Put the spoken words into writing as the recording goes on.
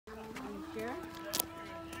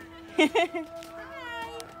Say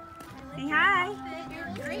hi.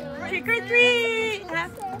 Trick or treat.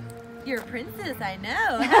 You're a princess, I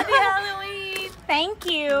know. Happy Halloween. Thank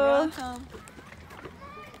you. You're welcome.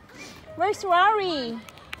 Where's Rory?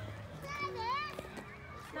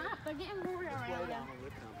 Stop, they're getting Rory already.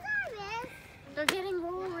 They're getting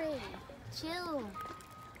Rory. Chill.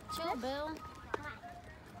 Chill, Bill.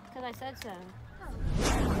 Because I said so.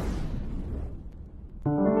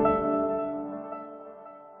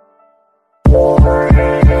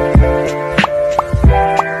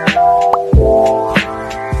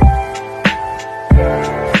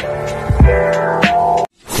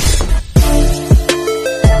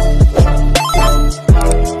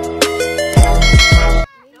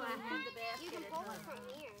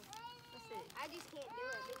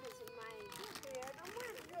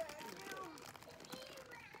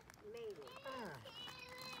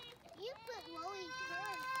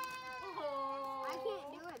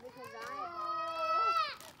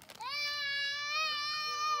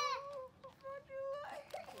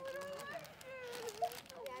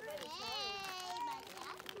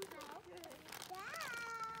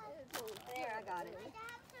 I got it.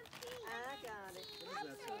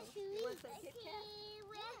 What's that, Kit Kat?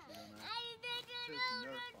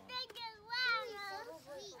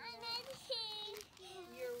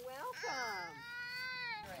 You're welcome.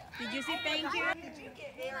 Did you say thank you? Did you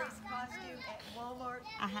get Aries' costume at Walmart?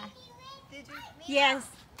 Did you? Yes.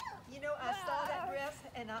 You know, I saw that dress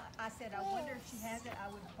and I said, I wonder if she has it. I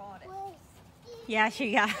would have bought it. Yeah,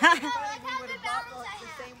 she got. Funny, we would have bought the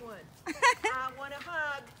same one. I want a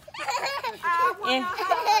hug. I want a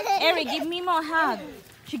hug. Eric, give me more hug.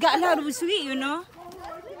 She got a lot of sweet, you know. See,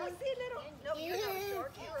 little. No, you're not a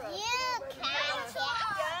shark. You're a dinosaur.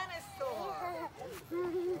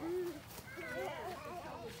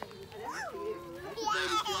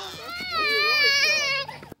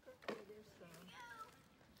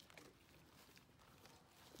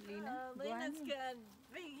 Lena's good.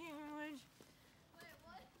 Thank you very much.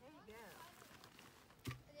 There you go.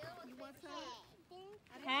 You want some?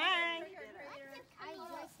 Hi. I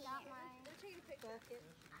just got mine. Bucket.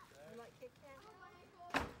 You like Kit Kat?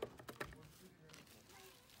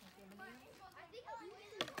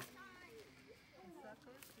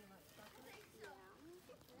 Suckers? You like suckers?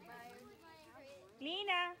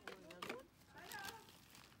 Lena.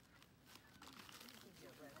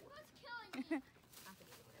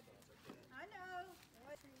 I know.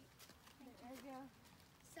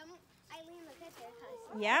 Eileen, look at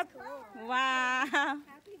this. Yep. Wow.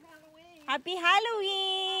 Happy Halloween. Happy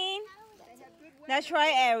Halloween. That's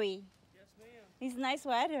right, Ari. Yes, ma'am. It's nice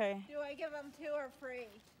weather. Do I give them 2 or free?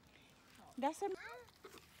 That's a.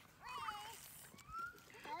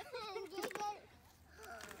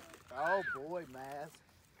 Oh boy, Mask.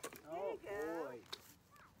 Oh There you go. boy.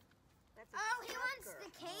 That's a Oh, he wants sucker. the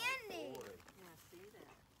candy. Boy. Yeah, see that?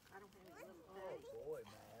 I don't have any little Oh thing. boy,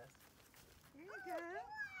 Mask. Here you go.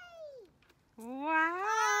 Oh, he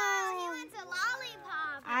Wow. wants a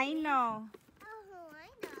lollipop. I know. Oh, I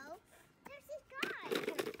know. There's this guy.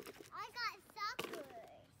 I got suckers.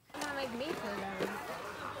 You want to make me feel better?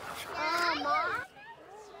 Mom.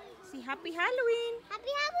 See, happy Halloween. Happy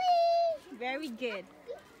Halloween. Very good.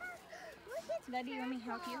 Look at Daddy, you want me to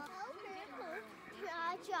help you?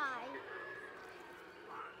 I'll try.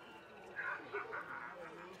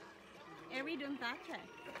 Ari, don't touch it.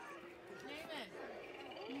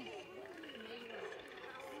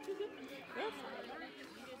 Yes.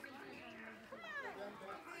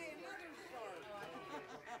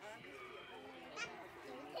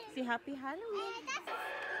 See, happy Halloween.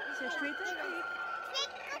 So treat or treat.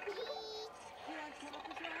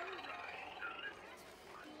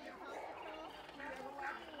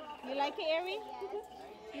 You like it, Ari?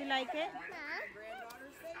 You like it?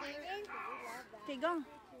 Okay, go.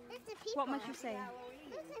 What must you say?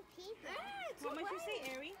 What must you say,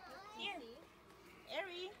 Ari? Here.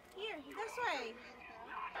 Ari, here. This way.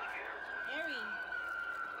 Ari.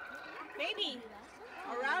 Baby.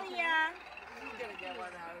 Aurelia. She's gonna get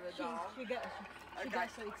one out of the doll. She got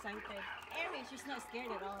so excited. Ari, she's not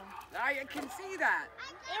scared at all. I can see that.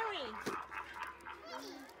 Ari.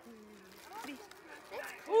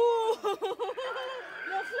 Ooh. Look,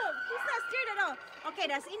 she's not scared at all. Okay,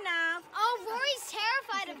 that's enough. Oh, Rory's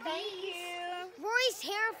terrified of Thank these. you. Rory's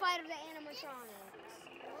terrified of the animatronics.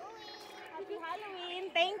 Happy Halloween.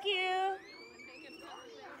 Thank you.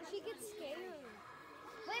 She gets scared.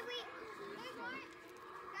 Wait. There's one.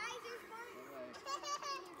 Guys, there's one.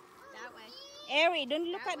 That way. Ari, don't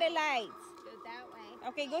look at the lights. Go that way.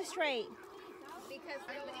 Okay, go straight. Because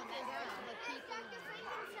nobody can go. The people.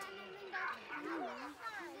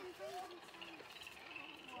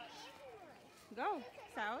 Go,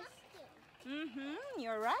 South.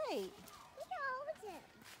 You're right. Look how old it is.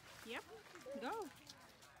 Yep. Go.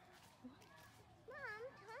 Mom,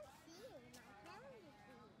 can't see. My family is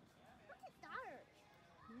seeing. Look at dark.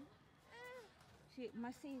 She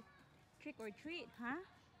must say trick or treat, huh?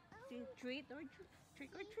 See treat or trick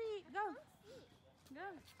or treat. Go. Go.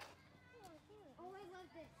 Oh, I love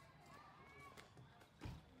this.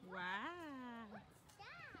 Wow.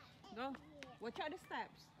 Go. Watch out the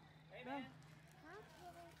steps. Go.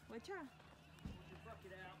 Watch out.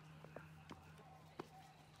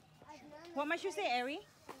 What must you say, Ari?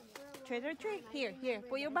 Trick or treat. Here, here.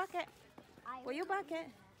 Put your bucket. Put your bucket.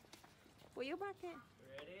 Put your bucket.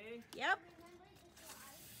 Ready? Yep.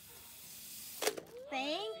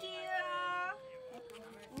 Thank you.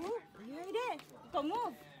 Ooh, you heard it. Go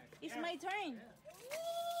move. It's my turn.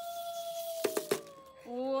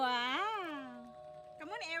 Wow. Come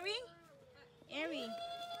on, Ari. Ari.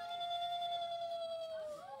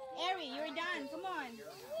 Ari, you're done. Come on.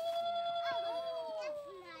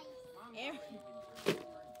 Ari.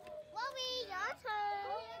 Chloe, your turn.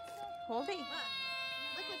 Hold it.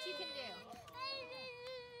 Look what you can do.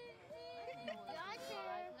 Your turn.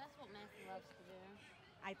 That's what Matthew loves to do.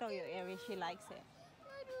 I told you, Ari, she likes it.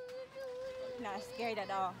 Not scared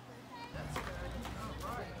at all.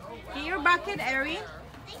 Get your bucket, Ari.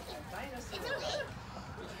 Thank you. It's okay.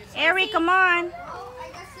 Ari, come on. Oh, I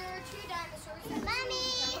guess there are 2 dinosaurs. Mommy,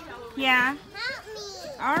 Yeah. help me.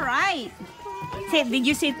 All right. Say, did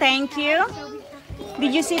you say thank you?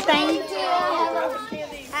 Did you say thank you?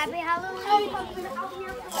 Happy Halloween.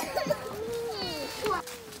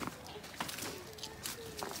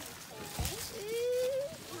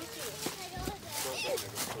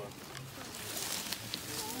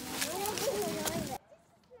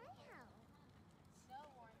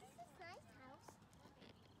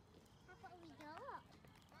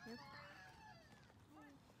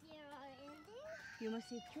 You must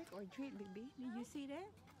say trick or treat, baby. Did you see that?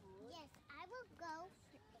 Yes, I will go.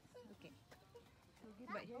 Okay.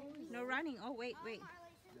 But no running. Oh, wait, wait.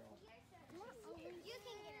 You can get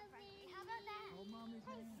it first. How about that? Oh, Mommy's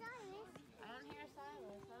I don't hear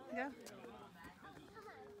Silas. Huh? Go.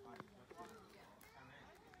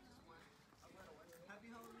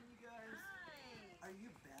 Happy Halloween, you guys. Are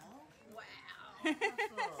you Belle?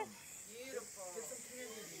 Beautiful. Get some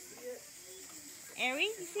candy. Do you see it? Ari,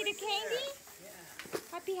 you see the candy? Yeah.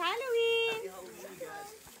 Happy Halloween. Happy Halloween, you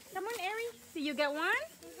guys. Come on, Ari. Did you get one?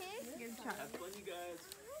 Good job. Have fun, you guys.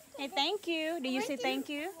 Hey, thank you. Did you say thank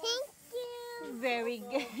you? Thank you. Very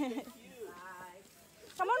good.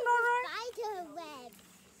 Come on, Roro. Spiderweb.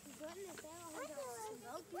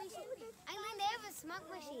 Eileen, they have a smoke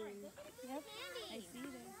machine. Yep, I see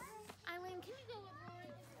that. Eileen, can you go with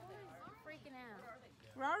Rory? I'm freaking out.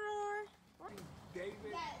 Roro. David,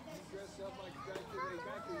 he dressed up like Dracula. He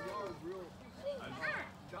got the yard real.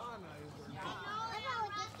 Donna is her name.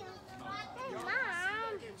 Mom.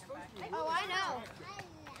 Oh, I know.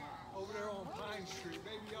 Over there on Pine Street.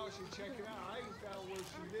 Maybe y'all should check it out. I ain't found where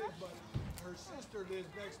she lives, but her sister lives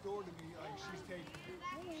next door to me. Like she's taking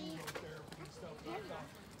chemotherapy and stuff. And I thought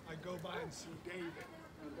I'd go by and see David.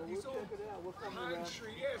 He's on Pine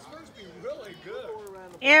Street. Yeah, it's supposed to be really good.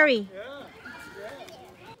 Ari. Yeah, yeah.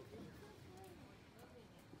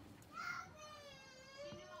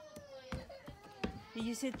 Did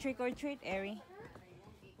you say trick or treat, Ari?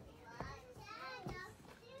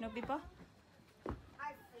 No people?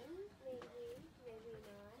 I think maybe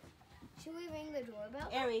not. Should we ring the doorbell?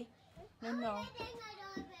 Ari. No, no.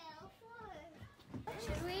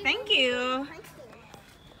 Should we? Thank you.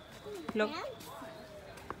 Look.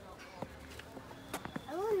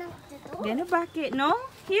 I will knock the door. In the bucket. No?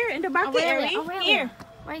 Here, in the bucket, Ari. Aurelia. Here.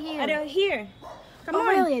 Right here. Here. Come on.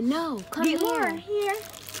 Aurelia, no. Come Get more. here. Here.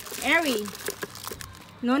 Ari.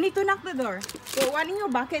 No need to knock the door. Put one in your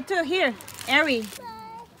bucket too. Here. Ari.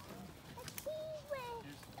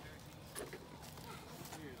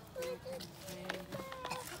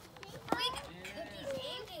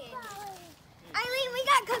 Eileen, we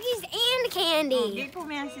got cookies and candy. Get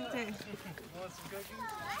começa então. Want some cookies?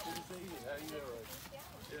 Good to see you. How you doing? Yeah,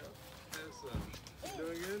 have some.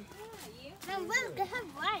 Doing good? No, look, they have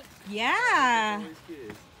lights. Yeah. Always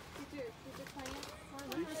good.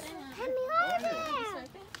 Happy holidays.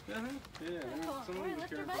 Yeah, some of them are careful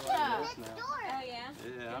lift your like butt up. this now. Door. Oh, yeah?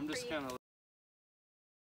 Yeah, I'm just kind of